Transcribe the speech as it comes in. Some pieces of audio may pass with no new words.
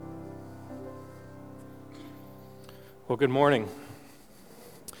Well, good morning.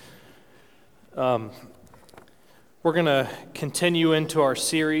 We're going to continue into our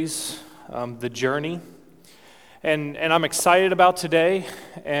series, The Journey. And I'm excited about today,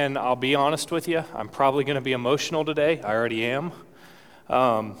 and I'll be honest with you, I'm probably going to be emotional today. I already am.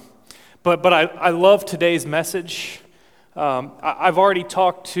 But I love today's message. I've already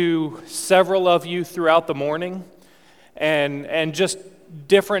talked to several of you throughout the morning, and just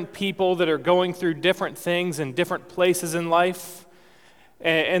different people that are going through different things in different places in life.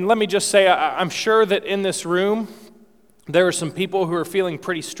 And let me just say, I'm sure that in this room, there are some people who are feeling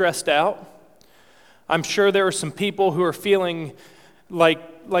pretty stressed out. I'm sure there are some people who are feeling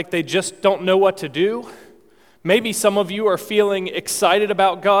like they just don't know what to do. Maybe some of you are feeling excited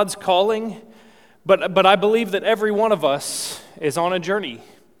about God's calling, but I believe that every one of us is on a journey.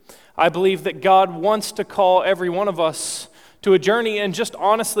 I believe that God wants to call every one of us to a journey, and just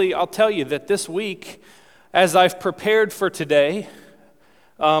honestly, I'll tell you that this week, as I've prepared for today,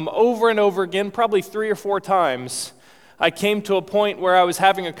 over and over again, probably 3 or 4 times, I came to a point where I was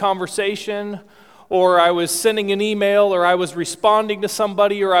having a conversation, or I was sending an email, or I was responding to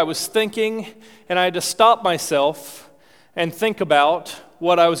somebody, or I was thinking, and I had to stop myself and think about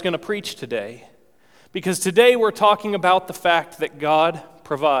what I was going to preach today. Because today we're talking about the fact that God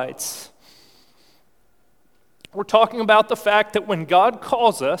provides. We're talking about the fact that when God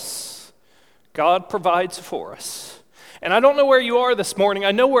calls us, God provides for us. And I don't know where you are this morning.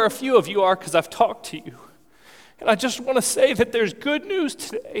 I know where a few of you are because I've talked to you. And I just want to say that there's good news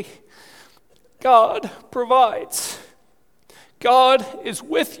today. God provides. God is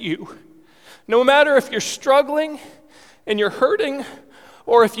with you. No matter if you're struggling and you're hurting,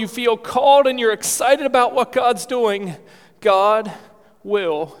 or if you feel called and you're excited about what God's doing, God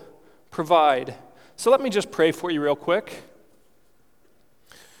will provide. So let me just pray for you real quick.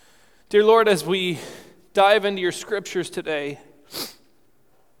 Dear Lord, as we dive into your scriptures today,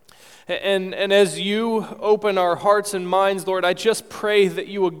 and as you open our hearts and minds, Lord, I just pray that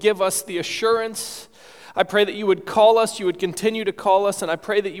you will give us the assurance. I pray that you would call us, you would continue to call us, and I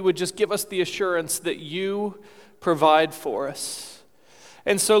pray that you would just give us the assurance that you provide for us.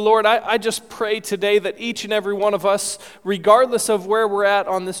 And so, Lord, I just pray today that each and every one of us, regardless of where we're at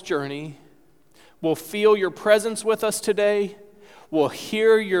on this journey, will feel your presence with us today, will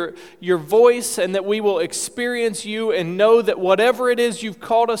hear your voice, and that we will experience you and know that whatever it is you've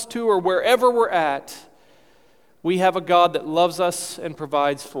called us to or wherever we're at, we have a God that loves us and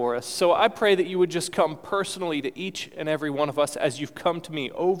provides for us. So I pray that you would just come personally to each and every one of us as you've come to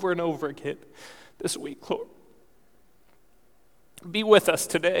me over and over again this week, Lord. Be with us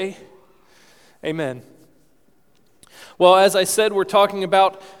today. Amen. Well, as I said, we're talking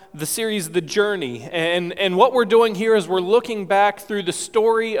about the series, The Journey. And what we're doing here is we're looking back through the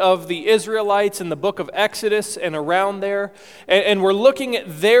story of the Israelites in the book of Exodus and around there. And we're looking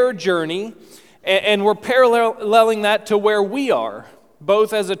at their journey, and we're paralleling that to where we are,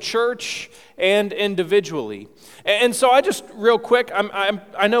 both as a church and individually. And so I just, real quick,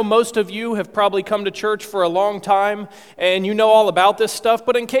 I know most of you have probably come to church for a long time, and you know all about this stuff,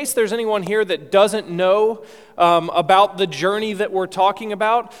 but in case there's anyone here that doesn't know about the journey that we're talking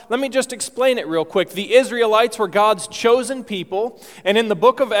about, let me just explain it real quick. The Israelites were God's chosen people, and in the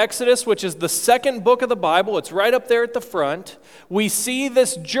book of Exodus, which is the second book of the Bible, it's right up there at the front, we see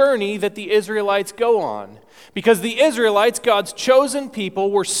this journey that the Israelites go on. Because the Israelites, God's chosen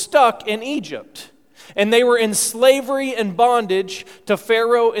people, were stuck in Egypt. And they were in slavery and bondage to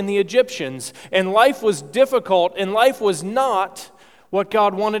Pharaoh and the Egyptians. And life was difficult, and life was not what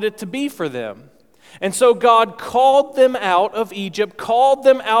God wanted it to be for them. And so God called them out of Egypt, called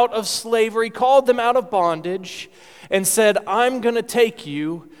them out of slavery, called them out of bondage, and said, I'm going to take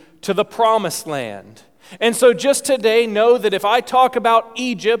you to the promised land. And so just today, know that if I talk about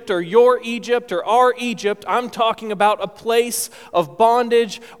Egypt or your Egypt or our Egypt, I'm talking about a place of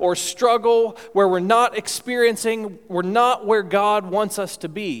bondage or struggle where we're not where God wants us to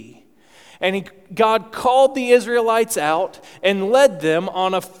be. And God called the Israelites out and led them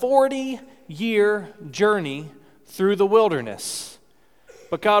on a 40-year journey through the wilderness.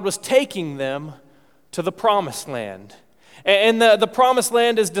 But God was taking them to the promised land. And the promised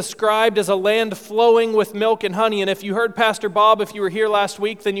land is described as a land flowing with milk and honey. And if you heard Pastor Bob, if you were here last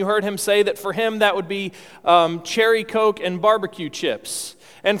week, then you heard him say that for him that would be cherry Coke and barbecue chips.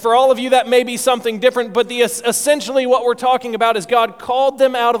 And for all of you that may be something different, but essentially what we're talking about is God called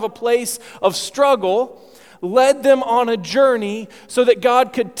them out of a place of struggle, led them on a journey so that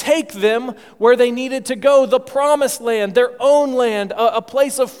God could take them where they needed to go, the promised land, their own land, a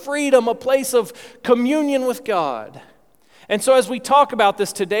place of freedom, a place of communion with God. And so as we talk about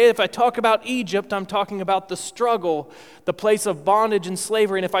this today, if I talk about Egypt, I'm talking about the struggle, the place of bondage and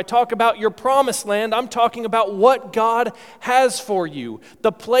slavery. And if I talk about your promised land, I'm talking about what God has for you,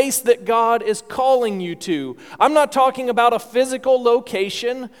 the place that God is calling you to. I'm not talking about a physical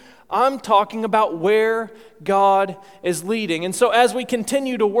location. I'm talking about where God is leading. And so as we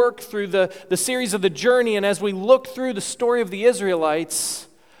continue to work through the series of the journey, and as we look through the story of the Israelites,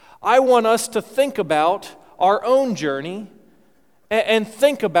 I want us to think about our own journey and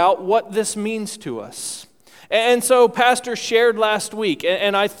think about what this means to us. And so Pastor shared last week,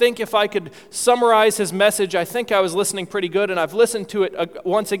 and I think if I could summarize his message, I think I was listening pretty good, and I've listened to it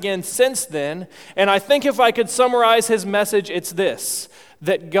once again since then, and I think if I could summarize his message, it's this: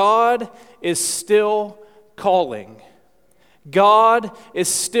 that God is still calling. God is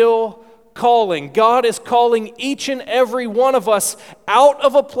still calling. God is calling each and every one of us out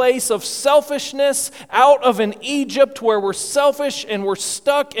of a place of selfishness, out of an Egypt where we're selfish and we're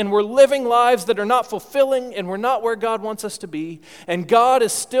stuck and we're living lives that are not fulfilling and we're not where God wants us to be. And God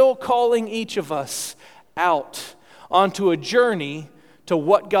is still calling each of us out onto a journey to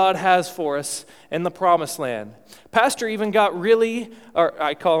what God has for us in the promised land. Pastor even got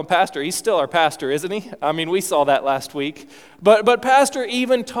I call him pastor, he's still our pastor, isn't he? I mean, we saw that last week. But Pastor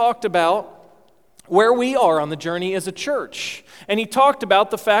even talked about where we are on the journey as a church. And he talked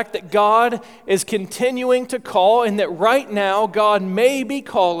about the fact that God is continuing to call, and that right now God may be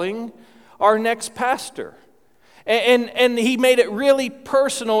calling our next pastor. And he made it really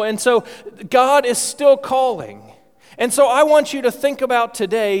personal, and so God is still calling. And so I want you to think about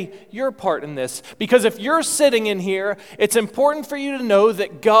today your part in this. Because if you're sitting in here, it's important for you to know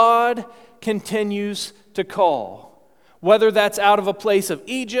that God continues to call. Whether that's out of a place of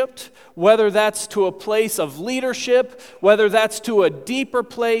Egypt, whether that's to a place of leadership, whether that's to a deeper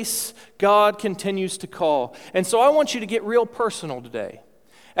place, God continues to call. And so I want you to get real personal today.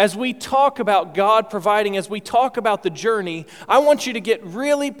 As we talk about God providing, as we talk about the journey, I want you to get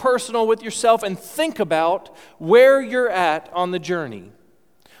really personal with yourself and think about where you're at on the journey.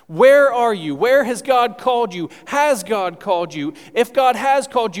 Where are you? Where has God called you? Has God called you? If God has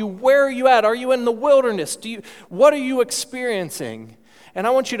called you, where are you at? Are you in the wilderness? What are you experiencing? And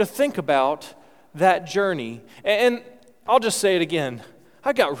I want you to think about that journey. And I'll just say it again.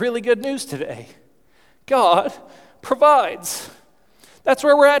 I got really good news today. God provides. That's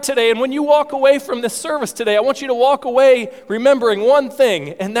where we're at today. And when you walk away from this service today, I want you to walk away remembering one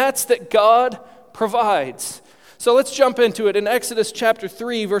thing, and that's that God provides. So let's jump into it. In Exodus chapter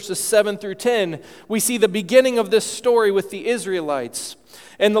 3, verses 7 through 10, we see the beginning of this story with the Israelites.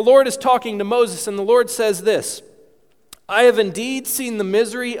 And the Lord is talking to Moses, and the Lord says this: I have indeed seen the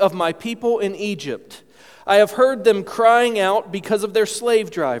misery of my people in Egypt. I have heard them crying out because of their slave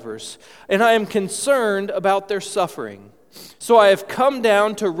drivers, and I am concerned about their suffering. So I have come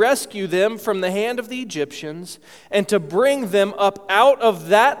down to rescue them from the hand of the Egyptians and to bring them up out of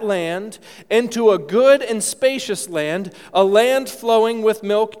that land into a good and spacious land, a land flowing with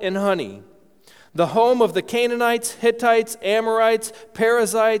milk and honey, the home of the Canaanites, Hittites, Amorites,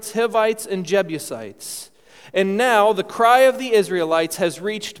 Perizzites, Hivites, and Jebusites. And now the cry of the Israelites has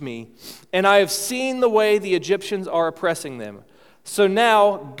reached me, and I have seen the way the Egyptians are oppressing them. So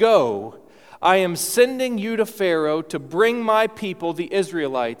now go. I am sending you to Pharaoh to bring my people, the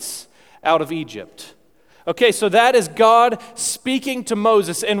Israelites, out of Egypt. Okay, so that is God speaking to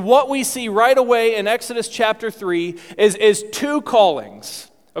Moses. And what we see right away in Exodus chapter 3 is two callings.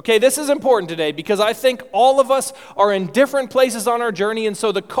 Okay, this is important today because I think all of us are in different places on our journey. And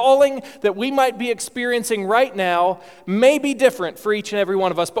so the calling that we might be experiencing right now may be different for each and every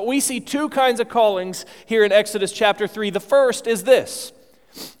one of us. But we see two kinds of callings here in Exodus chapter 3. The first is this.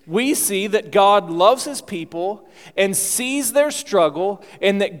 We see that God loves his people and sees their struggle,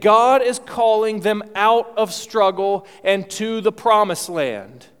 and that God is calling them out of struggle and to the promised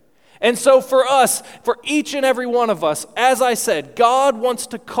land. And so for us, for each and every one of us, as I said, God wants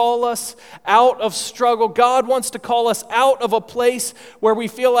to call us out of struggle. God wants to call us out of a place where we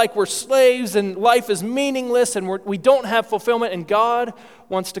feel like we're slaves and life is meaningless and we don't have fulfillment, and God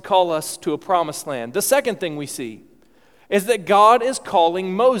wants to call us to a promised land. The second thing we see is that God is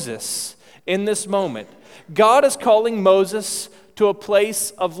calling Moses in this moment. God is calling Moses to a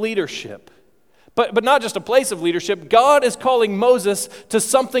place of leadership. But not just a place of leadership. God is calling Moses to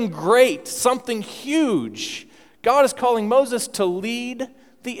something great, something huge. God is calling Moses to lead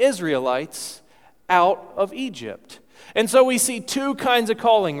the Israelites out of Egypt. And so we see two kinds of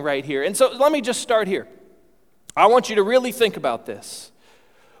calling right here. And so let me just start here. I want you to really think about this.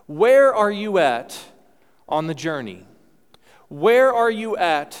 Where are you at on the journey? Where are you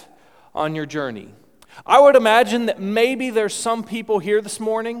at on your journey? I would imagine that maybe there's some people here this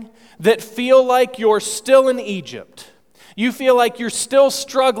morning that feel like you're still in Egypt. You feel like you're still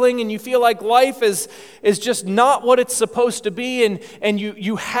struggling, and you feel like life is just not what it's supposed to be, and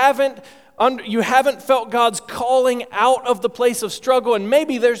you haven't felt God's calling out of the place of struggle. And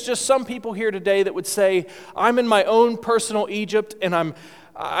maybe there's just some people here today that would say, I'm in my own personal Egypt, and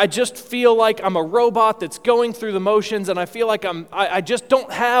I just feel like I'm a robot that's going through the motions, and I feel like I just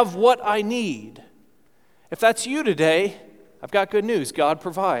don't have what I need. If that's you today, I've got good news. God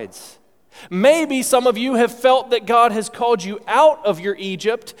provides. Maybe some of you have felt that God has called you out of your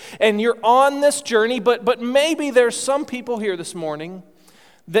Egypt and you're on this journey, but maybe there's some people here this morning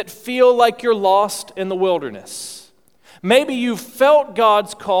that feel like you're lost in the wilderness. Maybe you've felt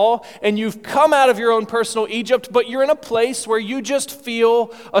God's call and you've come out of your own personal Egypt, but you're in a place where you just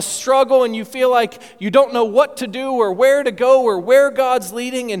feel a struggle and you feel like you don't know what to do or where to go or where God's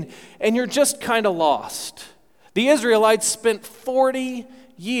leading, and you're just kind of lost. The Israelites spent 40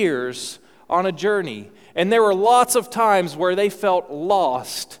 years on a journey, and there were lots of times where they felt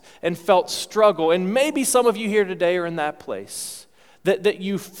lost and felt struggle. And maybe some of you here today are in that place, that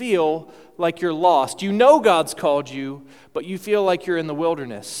you feel like you're lost. You know God's called you, but you feel like you're in the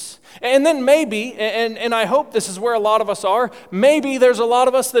wilderness. And then maybe, and I hope this is where a lot of us are, maybe there's a lot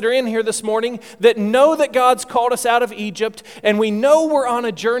of us that are in here this morning that know that God's called us out of Egypt, and we know we're on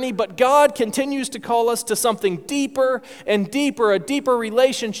a journey, but God continues to call us to something deeper and deeper, a deeper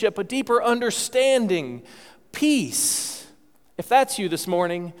relationship, a deeper understanding, peace. If that's you this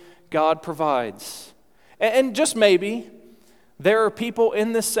morning, God provides. And just maybe, there are people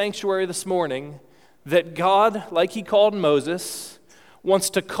in this sanctuary this morning that God, like He called Moses,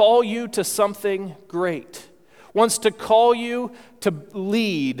 wants to call you to something great, wants to call you to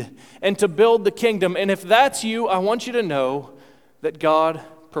lead and to build the kingdom. And if that's you, I want you to know that God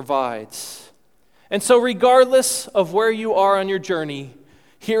provides. And so regardless of where you are on your journey,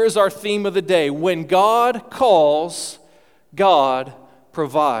 here is our theme of the day. When God calls, God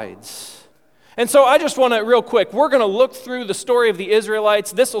provides. And so I just want to, real quick, we're going to look through the story of the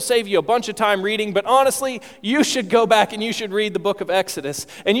Israelites. This will save you a bunch of time reading, but honestly, you should go back and you should read the book of Exodus,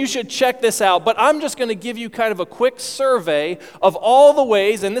 and you should check this out. But I'm just going to give you kind of a quick survey of all the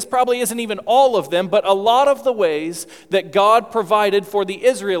ways, and this probably isn't even all of them, but a lot of the ways that God provided for the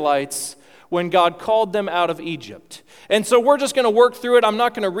Israelites when God called them out of Egypt. And so we're just going to work through it. I'm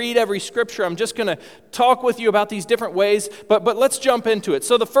not going to read every scripture. I'm just going to talk with you about these different ways, but let's jump into it.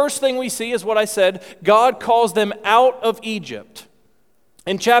 So the first thing we see is what I said, God calls them out of Egypt.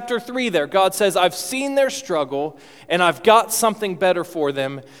 In chapter 3 there, God says, I've seen their struggle, and I've got something better for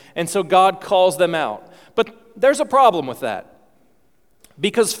them, and so God calls them out. But there's a problem with that,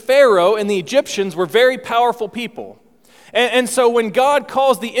 because Pharaoh and the Egyptians were very powerful people. And so when God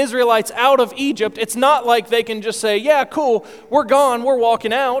calls the Israelites out of Egypt, it's not like they can just say, yeah, cool, we're gone, we're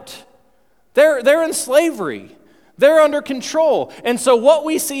walking out. They're in slavery. They're under control. And so what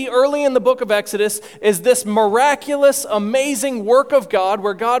we see early in the book of Exodus is this miraculous, amazing work of God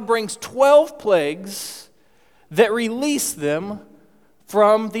where God brings 12 plagues that release them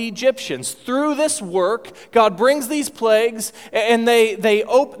from the Egyptians. Through this work, God brings these plagues, and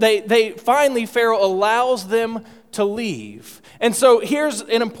they finally, Pharaoh allows them to leave. And so here's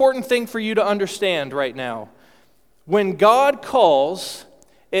an important thing for you to understand right now. When God calls,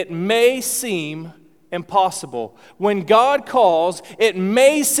 it may seem impossible. When God calls, it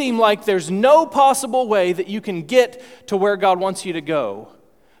may seem like there's no possible way that you can get to where God wants you to go.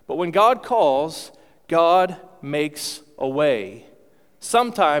 But when God calls, God makes a way.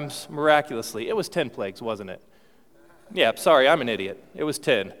 Sometimes miraculously. It was 10 plagues, wasn't it? Yeah, sorry, I'm an idiot. It was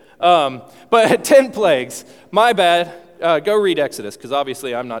 10. But 10 plagues. My bad. Go read Exodus, because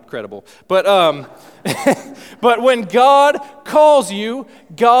obviously I'm not credible. But but when God calls you,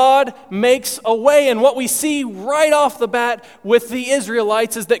 God makes a way. And what we see right off the bat with the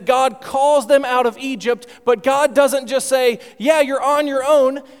Israelites is that God calls them out of Egypt, but God doesn't just say, yeah, you're on your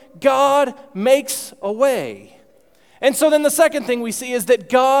own. God makes a way. And so then the second thing we see is that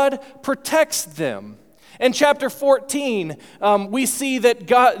God protects them. In chapter 14, we see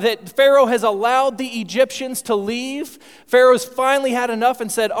that Pharaoh has allowed the Egyptians to leave. Pharaoh's finally had enough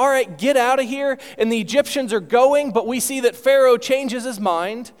and said, all right, get out of here. And the Egyptians are going, but we see that Pharaoh changes his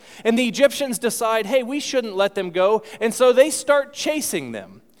mind. And the Egyptians decide, hey, we shouldn't let them go. And so they start chasing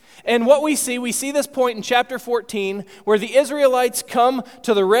them. And what we see this point in chapter 14 where the Israelites come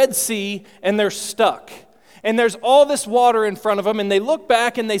to the Red Sea and they're stuck. And there's all this water in front of them, and they look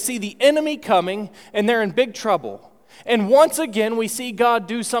back and they see the enemy coming, and they're in big trouble. And once again, we see God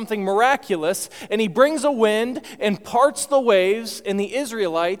do something miraculous, and He brings a wind and parts the waves, and the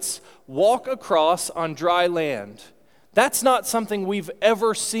Israelites walk across on dry land. That's not something we've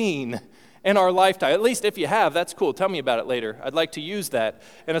ever seen in our lifetime. At least if you have, that's cool. Tell me about it later. I'd like to use that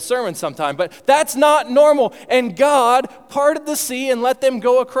in a sermon sometime. But that's not normal. And God parted the sea and let them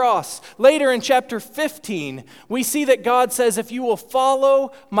go across. Later in chapter 15, we see that God says, if you will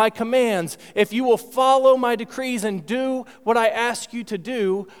follow my commands, if you will follow my decrees and do what I ask you to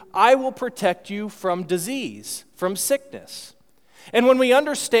do, I will protect you from disease, from sickness. And when we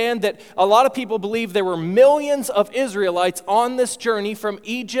understand that a lot of people believe there were millions of Israelites on this journey from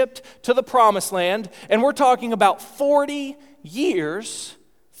Egypt to the Promised Land, and we're talking about 40 years,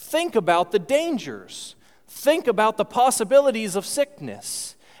 think about the dangers. Think about the possibilities of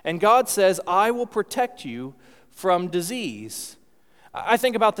sickness. And God says, I will protect you from disease. I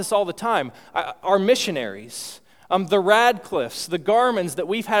think about this all the time. Our missionaries, the Radcliffes, the Garmins that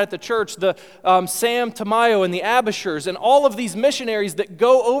we've had at the church, the Sam Tamayo and the Abishers, and all of these missionaries that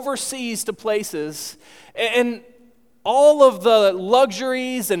go overseas to places, and all of the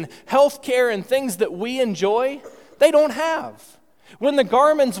luxuries and health care and things that we enjoy, they don't have. When the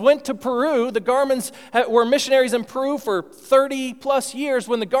Garmins went to Peru, the Garmins were missionaries in Peru for 30 plus years.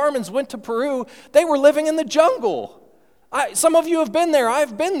 When the Garmins went to Peru, they were living in the jungle. Some of you have been there.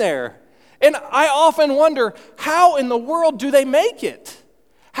 I've been there. And I often wonder, how in the world do they make it?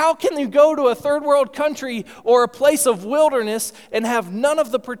 How can you go to a third world country or a place of wilderness and have none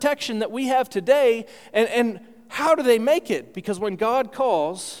of the protection that we have today? And how do they make it? Because when God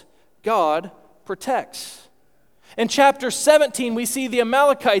calls, God protects. In chapter 17, we see the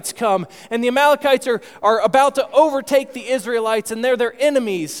Amalekites come, and the Amalekites are about to overtake the Israelites, and they're their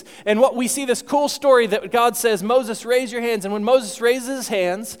enemies. And what we see this cool story that God says, Moses, raise your hands. And when Moses raises his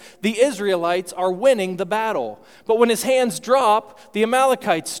hands, the Israelites are winning the battle. But when his hands drop, the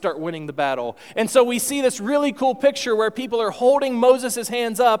Amalekites start winning the battle. And so we see this really cool picture where people are holding Moses'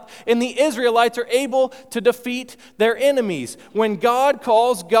 hands up, and the Israelites are able to defeat their enemies. When God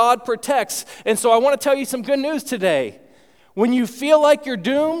calls, God protects. And so I want to tell you some good news today. When you feel like you're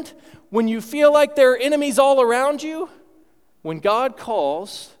doomed, when you feel like there are enemies all around you, when God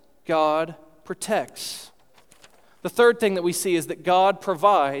calls, God protects. The third thing that we see is that God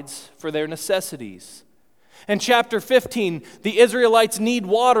provides for their necessities. In chapter 15, the Israelites need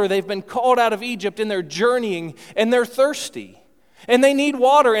water. They've been called out of Egypt and they're journeying and they're thirsty. And they need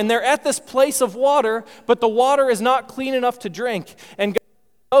water and they're at this place of water, but the water is not clean enough to drink. And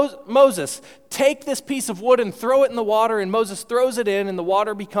Moses, take this piece of wood and throw it in the water, and Moses throws it in, and the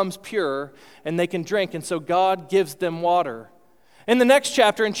water becomes pure, and they can drink, and so God gives them water. In the next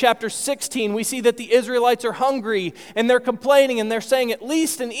chapter, in chapter 16, we see that the Israelites are hungry, and they're complaining, and they're saying, at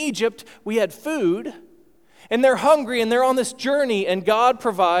least in Egypt, we had food, and they're hungry, and they're on this journey, and God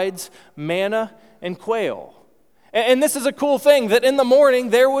provides manna and quail. And this is a cool thing, that in the morning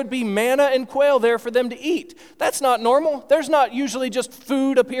there would be manna and quail there for them to eat. That's not normal. There's not usually just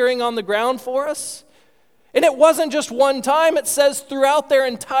food appearing on the ground for us. And it wasn't just one time. It says throughout their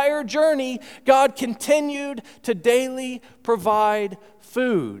entire journey, God continued to daily provide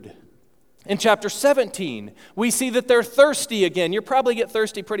food. In chapter 17, we see that they're thirsty again. You probably get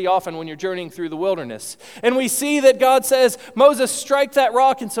thirsty pretty often when you're journeying through the wilderness. And we see that God says, Moses, strike that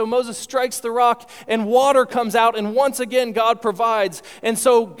rock. And so Moses strikes the rock and water comes out. And once again, God provides. And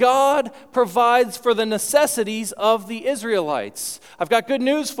so God provides for the necessities of the Israelites. I've got good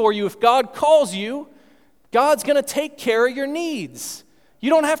news for you. If God calls you, God's going to take care of your needs.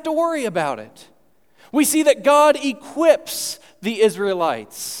 You don't have to worry about it. We see that God equips the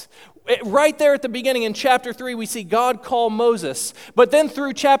Israelites. Right there at the beginning in chapter 3, we see God call Moses. But then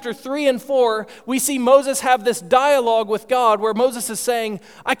through chapter 3 and 4, we see Moses have this dialogue with God where Moses is saying,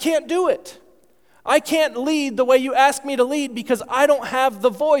 I can't do it. I can't lead the way you ask me to lead because I don't have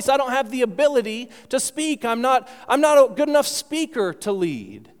the voice. I don't have the ability to speak. I'm not a good enough speaker to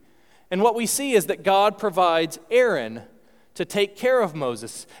lead. And what we see is that God provides Aaron to take care of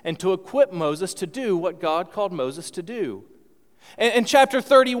Moses and to equip Moses to do what God called Moses to do. In chapter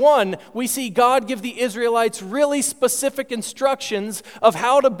 31, we see God give the Israelites really specific instructions of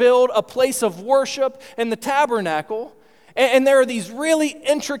how to build a place of worship in the tabernacle. And there are these really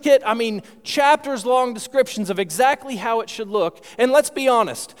intricate, chapters-long descriptions of exactly how it should look. And let's be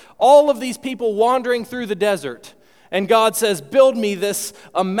honest, all of these people wandering through the desert, and God says, build me this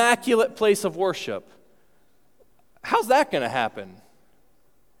immaculate place of worship. How's that going to happen?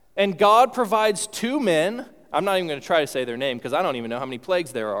 And God provides two men. I'm not even going to try to say their name because I don't even know how many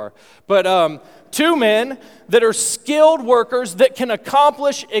plagues there are. But two men that are skilled workers that can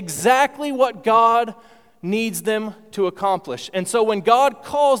accomplish exactly what God needs them to accomplish. And so when God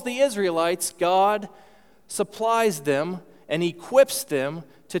calls the Israelites, God supplies them and equips them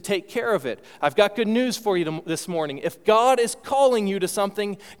to take care of it. I've got good news for you this morning. If God is calling you to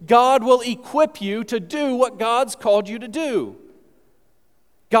something, God will equip you to do what God's called you to do.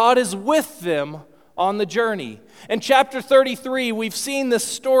 God is with them on the journey. In chapter 33, we've seen this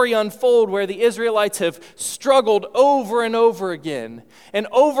story unfold where the Israelites have struggled over and over again. And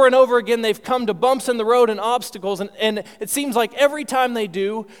over again, they've come to bumps in the road and obstacles. And it seems like every time they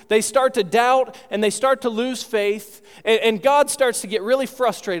do, they start to doubt and they start to lose faith. And God starts to get really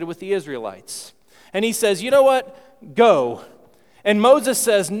frustrated with the Israelites. And he says, you know what? Go. And Moses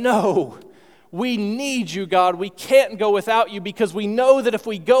says, no. We need you, God. We can't go without you because we know that if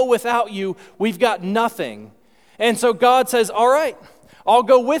we go without you, we've got nothing. And so God says, all right, I'll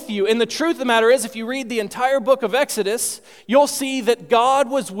go with you. And the truth of the matter is, if you read the entire book of Exodus, you'll see that God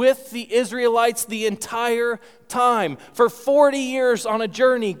was with the Israelites the entire time. For 40 years on a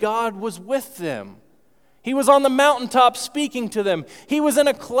journey, God was with them. He was on the mountaintop speaking to them. He was in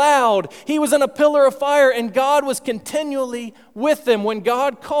a cloud. He was in a pillar of fire, and God was continually with them. When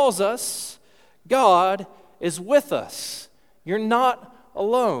God calls us, God is with us. You're not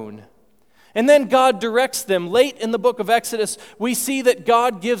alone. And then God directs them. Late in the book of Exodus, we see that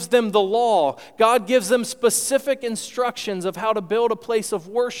God gives them the law. God gives them specific instructions of how to build a place of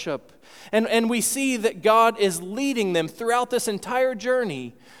worship. And we see that God is leading them throughout this entire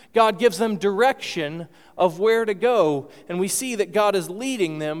journey. God gives them direction of where to go, and we see that God is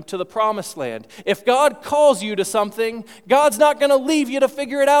leading them to the promised land. If God calls you to something, God's not going to leave you to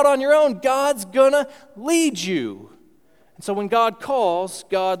figure it out on your own. God's going to lead you. And so when God calls,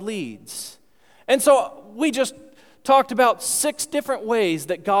 God leads. And so we just talked about 6 different ways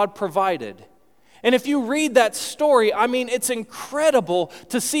that God provided. And if you read that story, I mean, it's incredible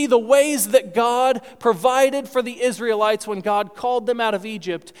to see the ways that God provided for the Israelites when God called them out of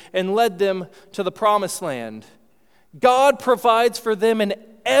Egypt and led them to the promised land. God provides for them in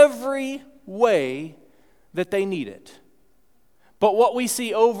every way that they need it. But what we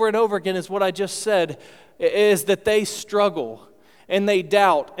see over and over again is what I just said, is that they struggle and they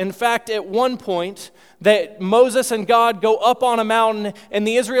doubt. In fact, at one point, that Moses and God go up on a mountain and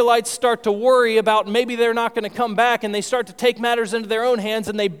the Israelites start to worry about maybe they're not going to come back, and they start to take matters into their own hands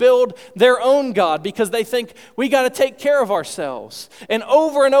and they build their own God because they think we got to take care of ourselves. And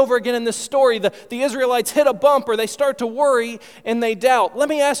over again in this story, the Israelites hit a bump or they start to worry and they doubt. Let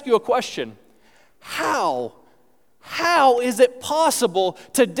me ask you a question. How is it possible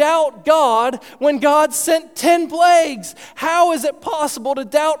to doubt God when God sent 10 plagues? How is it possible to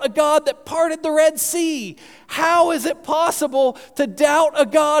doubt a God that parted the Red Sea? How is it possible to doubt a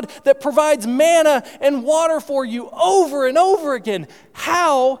God that provides manna and water for you over and over again?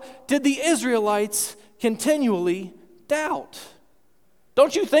 How did the Israelites continually doubt?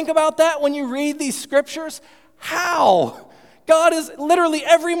 Don't you think about that when you read these scriptures? How? God is literally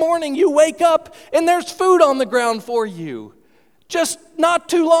every morning you wake up and there's food on the ground for you. Just not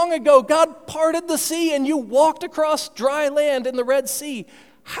too long ago, God parted the sea and you walked across dry land in the Red Sea.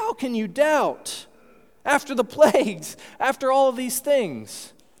 How can you doubt after the plagues, after all of these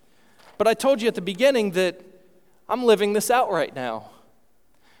things? But I told you at the beginning that I'm living this out right now.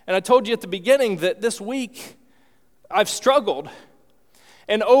 And I told you at the beginning that this week I've struggled.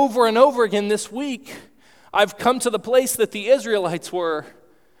 And over again this week, I've come to the place that the Israelites were,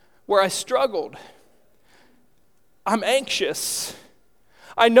 where I struggled. I'm anxious.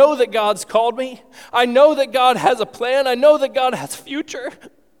 I know that God's called me. I know that God has a plan. I know that God has a future.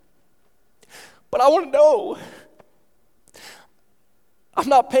 But I want to know. I'm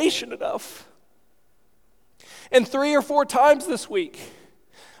not patient enough. And 3 or 4 times this week,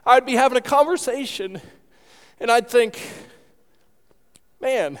 I'd be having a conversation and I'd think,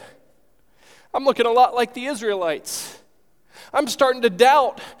 man, I'm looking a lot like the Israelites. I'm starting to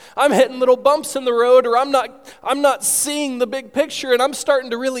doubt. I'm hitting little bumps in the road, or I'm not seeing the big picture, and I'm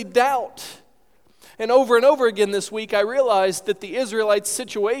starting to really doubt. And over again this week, I realized that the Israelites'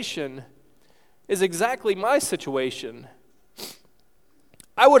 situation is exactly my situation.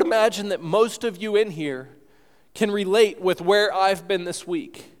 I would imagine that most of you in here can relate with where I've been this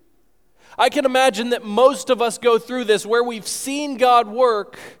week. I can imagine that most of us go through this where we've seen God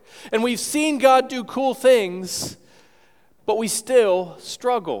work and we've seen God do cool things, but we still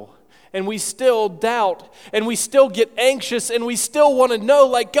struggle and we still doubt and we still get anxious and we still want to know,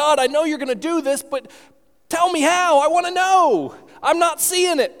 like, God, I know you're going to do this, but tell me how. I want to know. I'm not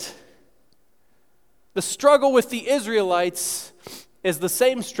seeing it. The struggle with the Israelites is the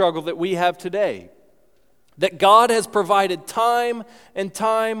same struggle that we have today. That God has provided time and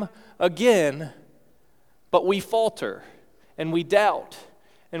time again, but we falter and we doubt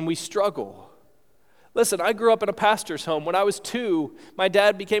and we struggle. Listen, I grew up in a pastor's home. When I was 2, my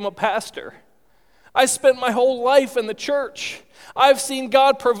dad became a pastor. I spent my whole life in the church. I've seen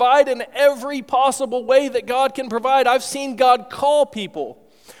God provide in every possible way that God can provide. I've seen God call people.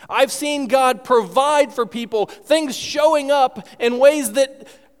 I've seen God provide for people, things showing up in ways that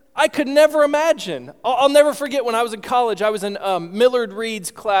I could never imagine. I'll never forget when I was in college, I was in Millard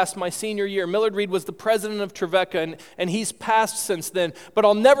Reed's class my senior year. Millard Reed was the president of Trevecca, and he's passed since then. But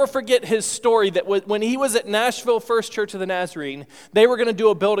I'll never forget his story that when he was at Nashville First Church of the Nazarene, they were going to do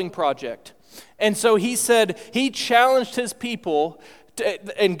a building project. And so he said he challenged his people,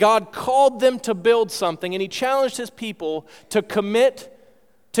 and God called them to build something, and he challenged his people to commit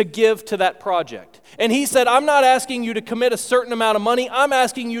to give to that project. And he said, I'm not asking you to commit a certain amount of money, I'm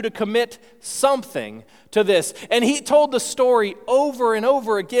asking you to commit something to this. And he told the story over and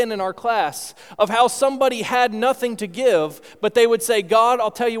over again in our class of how somebody had nothing to give, but they would say, God,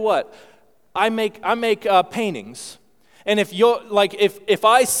 I'll tell you what, I make paintings. And if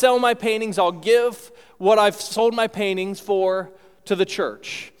I sell my paintings, I'll give what I've sold my paintings for to the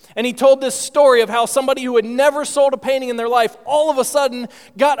church. And he told this story of how somebody who had never sold a painting in their life all of a sudden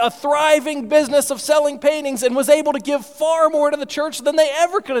got a thriving business of selling paintings and was able to give far more to the church than they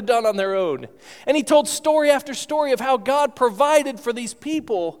ever could have done on their own. And he told story after story of how God provided for these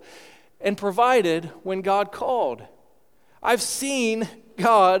people and provided when God called. I've seen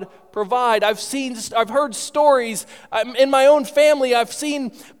God provide. I've heard stories in my own family. I've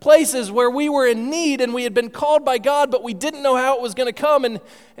seen places where we were in need and we had been called by God, but we didn't know how it was going to come,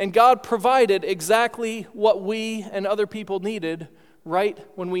 and God provided exactly what we and other people needed right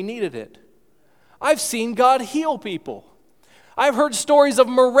when we needed it. I've seen God heal people. I've heard stories of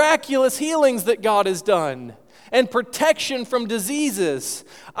miraculous healings that God has done and protection from diseases.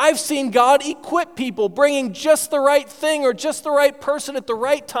 I've seen God equip people, bringing just the right thing or just the right person at the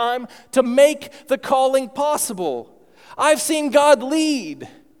right time to make the calling possible. I've seen God lead.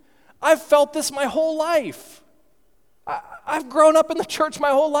 I've felt this my whole life. I've grown up in the church my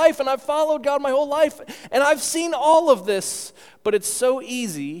whole life, and I've followed God my whole life, and I've seen all of this, but it's so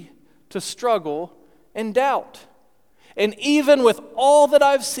easy to struggle and doubt. And even with all that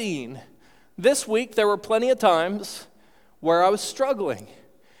I've seen, this week, there were plenty of times where I was struggling,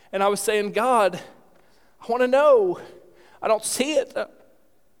 and I was saying, God, I want to know. I don't see it.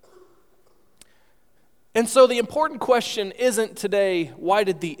 And so the important question isn't today, why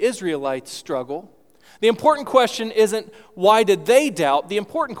did the Israelites struggle? The important question isn't, why did they doubt? The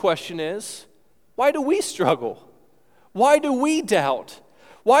important question is, why do we struggle? Why do we doubt?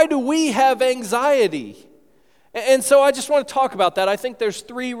 Why do we have anxiety? And so I just want to talk about that. I think there's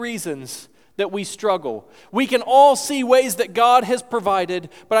 3 reasons that we struggle. We can all see ways that God has provided,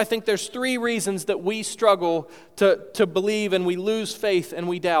 but I think there's 3 reasons that we struggle to believe, and we lose faith and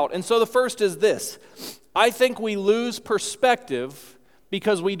we doubt. And so the first is this. I think we lose perspective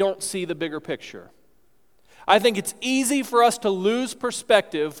because we don't see the bigger picture. I think it's easy for us to lose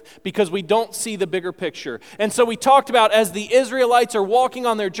perspective because we don't see the bigger picture. And so we talked about, as the Israelites are walking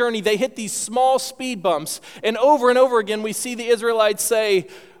on their journey, they hit these small speed bumps, and over again we see the Israelites say,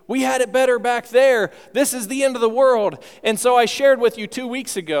 we had it better back there. This is the end of the world. And so I shared with you 2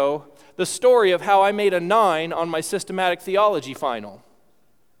 weeks ago the story of how I made a 9 on my systematic theology final.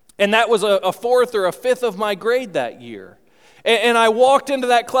 And that was a 4th or a 5th of my grade that year. And I walked into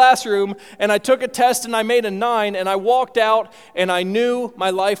that classroom and I took a test and I made a 9, and I walked out and I knew my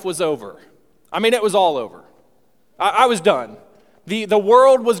life was over. I mean, it was all over. I was done. The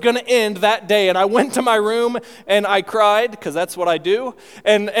world was going to end that day, and I went to my room and I cried, because that's what I do,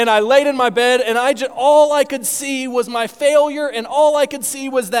 and I laid in my bed, and all I could see was my failure, and all I could see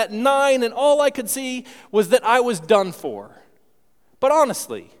was that 9, and all I could see was that I was done for. But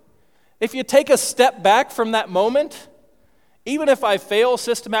honestly, if you take a step back from that moment, even if I fail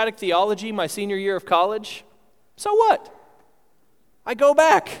systematic theology my senior year of college, so what? I go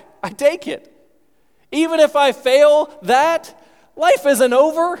back, I take it. Even if I fail that, life isn't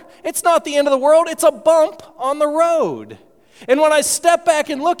over. It's not the end of the world. It's a bump on the road. And when I step back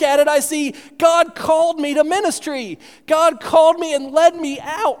and look at it, I see God called me to ministry. God called me and led me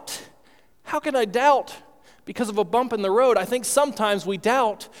out. How can I doubt because of a bump in the road? I think sometimes we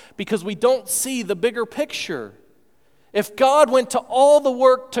doubt because we don't see the bigger picture. If God went to all the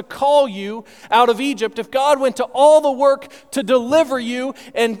work to call you out of Egypt, if God went to all the work to deliver you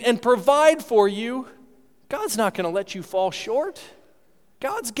and provide for you, God's not going to let you fall short.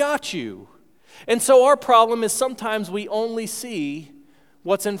 God's got you. And so our problem is sometimes we only see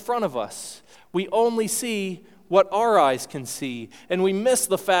what's in front of us. We only see what our eyes can see. And we miss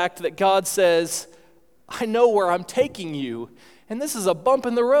the fact that God says, I know where I'm taking you, And this is a bump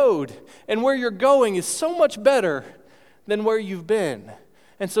in the road. And where you're going is so much better than where you've been.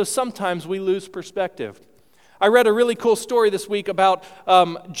 And so sometimes we lose perspective. I read a really cool story this week about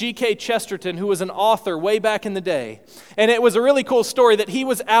G.K. Chesterton, who was an author way back in the day. And it was a really cool story that he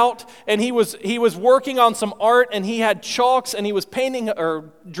was out and he was working on some art, and he had chalks, and he was painting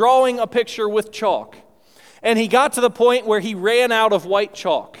or drawing a picture with chalk. And he got to the point where he ran out of white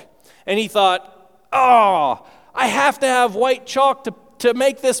chalk. And he thought, I have to have white chalk to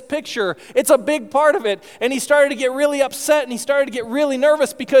make this picture. It's a big part of it. And he started to get really upset, and he started to get really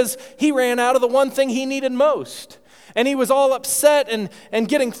nervous because he ran out of the one thing he needed most. And he was all upset and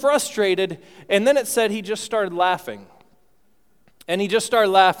getting frustrated. And then it said he just started laughing. And he just started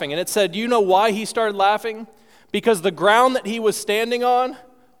laughing. And it said, do you know why he started laughing? Because the ground that he was standing on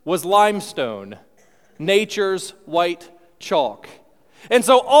was limestone, nature's white chalk. And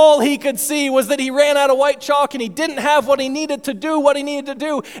so all he could see was that he ran out of white chalk and he didn't have what he needed to do,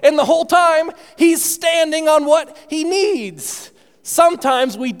 And the whole time, he's standing on what he needs.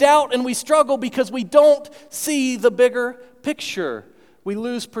 Sometimes we doubt and we struggle because we don't see the bigger picture. We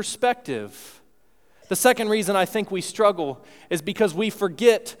lose perspective. The second reason I think we struggle is because we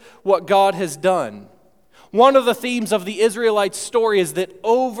forget what God has done. One of the themes of the Israelites' story is that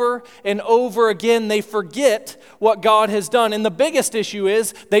over and over again they forget what God has done. And the biggest issue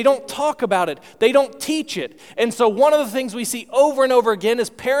is they don't talk about it. They don't teach it. And so one of the things we see over and over again is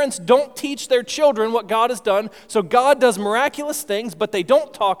parents don't teach their children what God has done. So God does miraculous things, but they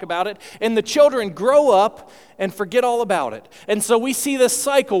don't talk about it. And the children grow up and forget all about it. And so we see this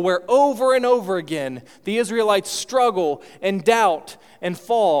cycle where over and over again the Israelites struggle and doubt and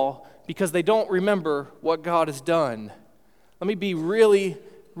fall because they don't remember what God has done. Let me be really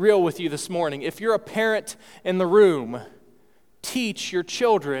real with you this morning. If you're a parent in the room, teach your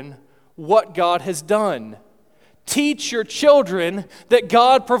children what God has done. Teach your children that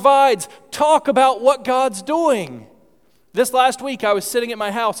God provides. Talk about what God's doing. This last week, I was sitting at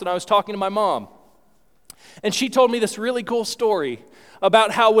my house and I was talking to my mom. And she told me this really cool story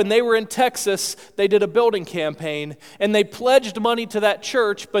about how when they were in Texas, they did a building campaign, and they pledged money to that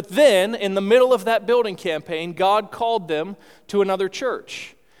church, but then, in the middle of that building campaign, God called them to another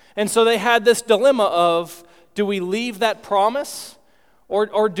church. And so they had this dilemma of, do we leave that promise,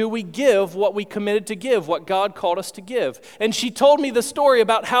 or do we give what we committed to give, what God called us to give? And she told me the story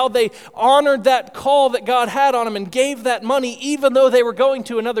about how they honored that call that God had on them and gave that money even though they were going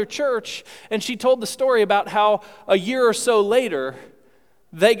to another church. And she told the story about how a year or so later,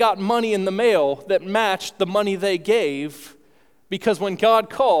 they got money in the mail that matched the money they gave, because when God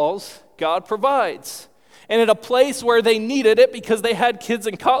calls, God provides. And at a place where they needed it because they had kids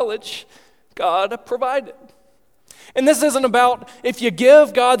in college, God provided. And this isn't about if you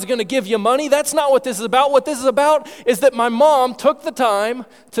give, God's going to give you money. That's not what this is about. What this is about is that my mom took the time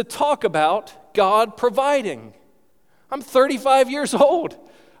to talk about God providing. I'm 35 years old.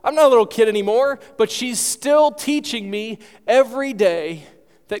 I'm not a little kid anymore, but she's still teaching me every day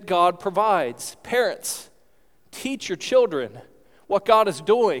that God provides. Parents, teach your children what God is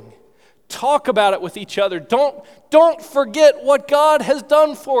doing. Talk about it with each other. Don't forget what God has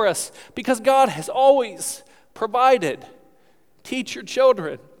done for us, because God has always provided. Teach your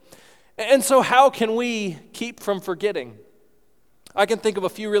children. And so how can we keep from forgetting? I can think of a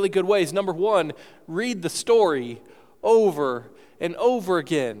few really good ways. Number one, read the story over and over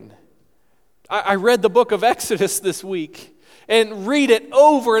again. I read the book of Exodus this week, and read it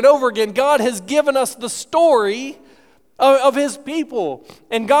over and over again. God has given us the story of His people.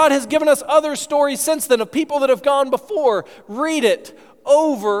 And God has given us other stories since then of people that have gone before. Read it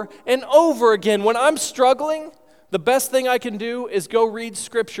over and over again. When I'm struggling, the best thing I can do is go read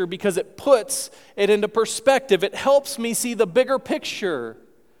Scripture, because it puts it into perspective. It helps me see the bigger picture.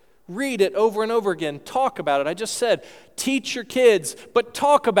 Read it over and over again. Talk about it. I just said, teach your kids, but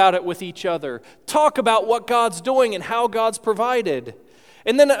talk about it with each other. Talk about what God's doing and how God's provided.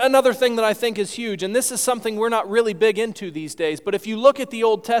 And then another thing that I think is huge, and this is something we're not really big into these days, but if you look at the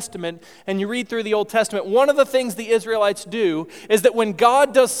Old Testament and you read through the Old Testament, one of the things the Israelites do is that when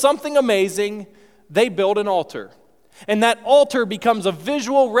God does something amazing, they build an altar. And that altar becomes a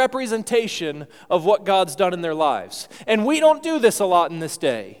visual representation of what God's done in their lives. And we don't do this a lot in this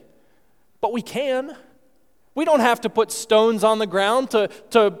day. But we can. We don't have to put stones on the ground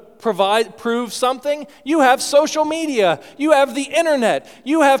to prove something. You have social media. You have the internet.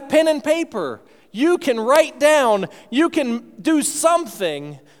 You have pen and paper. You can write down. You can do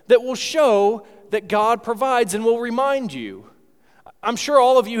something that will show that God provides and will remind you. I'm sure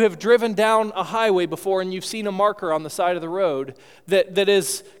all of you have driven down a highway before and you've seen a marker on the side of the road that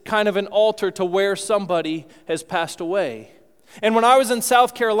is kind of an altar to where somebody has passed away. And when I was in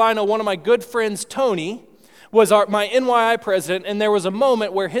South Carolina, one of my good friends, Tony, was my NYI president, and there was a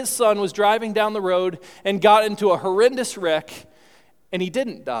moment where his son was driving down the road and got into a horrendous wreck, and he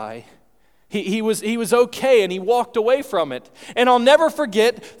didn't die. He was okay, and he walked away from it. And I'll never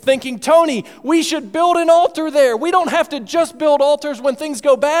forget thinking, Tony, we should build an altar there. We don't have to just build altars when things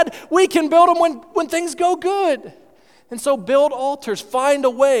go bad. We can build them when things go good. And so build altars. Find a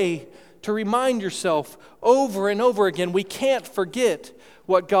way to remind yourself over and over again. We can't forget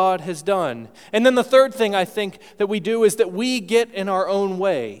what God has done. And then the third thing I think that we do is that we get in our own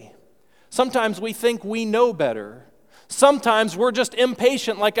way. Sometimes we think we know better. Sometimes we're just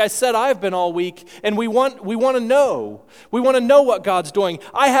impatient, like I said I've been all week, and we want to know. We want to know what God's doing.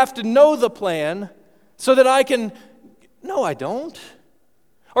 I have to know the plan so that I can, no, I don't.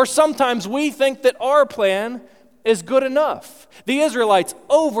 Or sometimes we think that our plan is good enough. The Israelites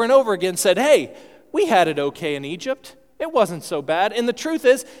over and over again said, hey, we had it okay in Egypt. It wasn't so bad. And the truth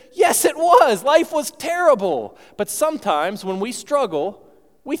is, yes, it was. Life was terrible. But sometimes when we struggle,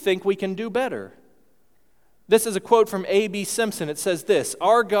 we think we can do better. This is a quote from A.B. Simpson. It says this: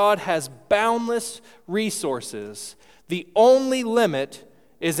 "Our God has boundless resources. The only limit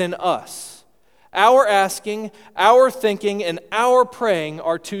is in us. Our asking, our thinking, and our praying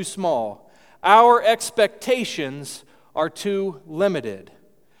are too small. Our expectations are too limited."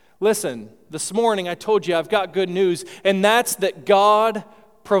 Listen, this morning I told you I've got good news, and that's that God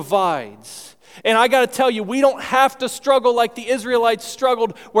provides. And I got to tell you, we don't have to struggle like the Israelites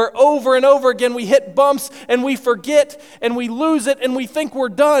struggled, where over and over again we hit bumps and we forget and we lose it and we think we're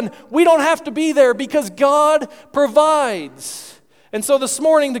done. We don't have to be there because God provides. And so this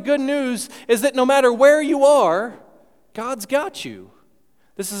morning, the good news is that no matter where you are, God's got you.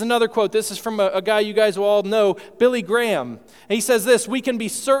 This is another quote. This is from a guy you guys will all know, Billy Graham. And he says this: "We can be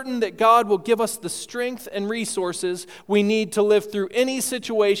certain that God will give us the strength and resources we need to live through any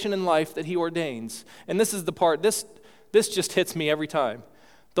situation in life that He ordains." And this is the part, this just hits me every time.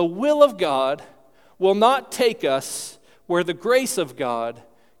 The will of God will not take us where the grace of God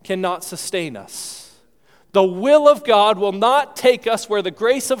cannot sustain us. The will of God will not take us where the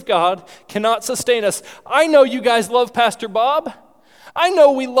grace of God cannot sustain us. I know you guys love Pastor Bob. I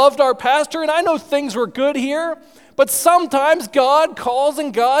know we loved our pastor, and I know things were good here, but sometimes God calls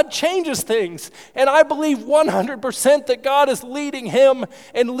and God changes things. And I believe 100% that God is leading him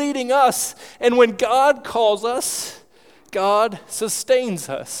and leading us. And when God calls us, God sustains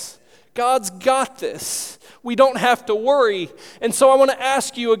us. God's got this. We don't have to worry. And so I want to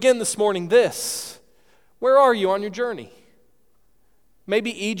ask you again this morning this: where are you on your journey?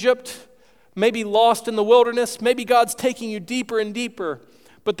 Maybe Egypt. Maybe lost in the wilderness. Maybe God's taking you deeper and deeper.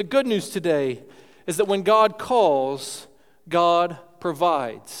 But the good news today is that when God calls, God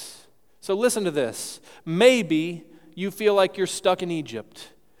provides. So listen to this. Maybe you feel like you're stuck in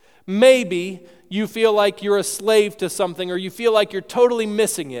Egypt. Maybe you feel like you're a slave to something, or you feel like you're totally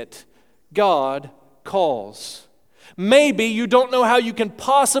missing it. God calls. Maybe you don't know how you can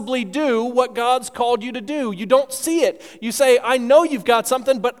possibly do what God's called you to do. You don't see it. You say, I know you've got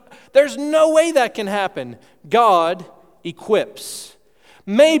something, but there's no way that can happen. God equips.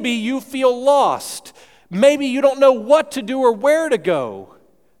 Maybe you feel lost. Maybe you don't know what to do or where to go.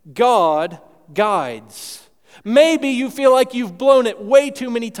 God guides. Maybe you feel like you've blown it way too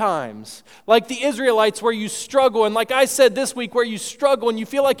many times. Like the Israelites, where you struggle, and like I said this week, where you struggle and you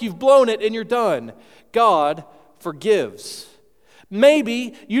feel like you've blown it and you're done. God forgives.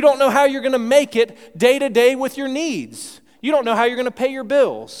 Maybe you don't know how you're going to make it day to day with your needs. You don't know how you're going to pay your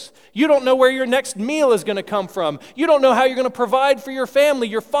bills. You don't know where your next meal is going to come from. You don't know how you're going to provide for your family.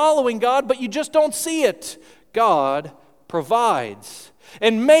 You're following God, but you just don't see it. God provides.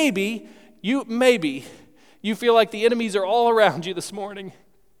 And maybe you feel like the enemies are all around you this morning.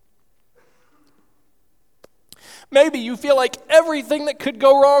 Maybe you feel like everything that could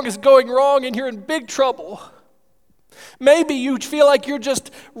go wrong is going wrong and you're in big trouble. Maybe you feel like you're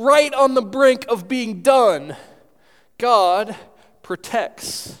just right on the brink of being done. God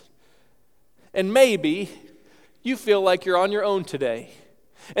protects. And maybe you feel like you're on your own today.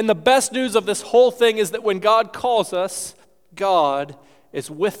 And the best news of this whole thing is that when God calls us, God is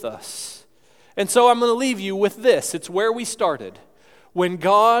with us. And so I'm going to leave you with this. It's where we started. When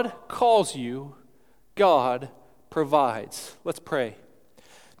God calls you, God provides. Let's pray.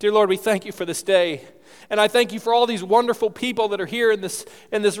 Dear Lord, we thank you for this day. And I thank you for all these wonderful people that are here in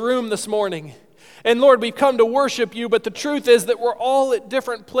this room this morning. And Lord, we've come to worship you, but the truth is that we're all at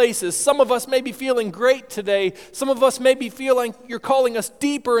different places. Some of us may be feeling great today. Some of us may be feeling you're calling us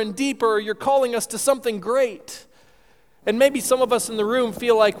deeper and deeper, or you're calling us to something great. And maybe some of us in the room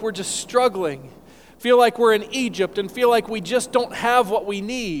feel like we're just struggling. feel like we're in Egypt and feel like we just don't have what we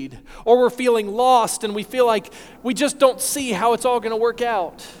need, or we're feeling lost and we feel like we just don't see how it's all going to work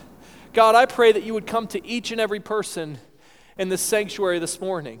out. God, I pray that you would come to each and every person in this sanctuary this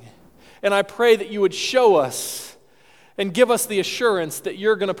morning, and I pray that you would show us and give us the assurance that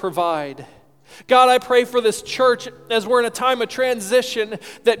you're going to provide. God, I pray for this church as we're in a time of transition,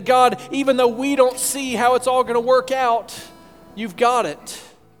 that God, even though we don't see how it's all going to work out, you've got it.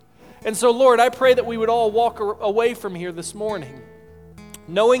 And so, Lord, I pray that we would all walk away from here this morning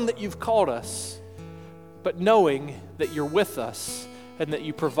knowing that you've called us, but knowing that you're with us and that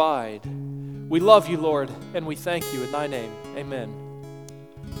you provide. We love you, Lord, and we thank you in thy name. Amen.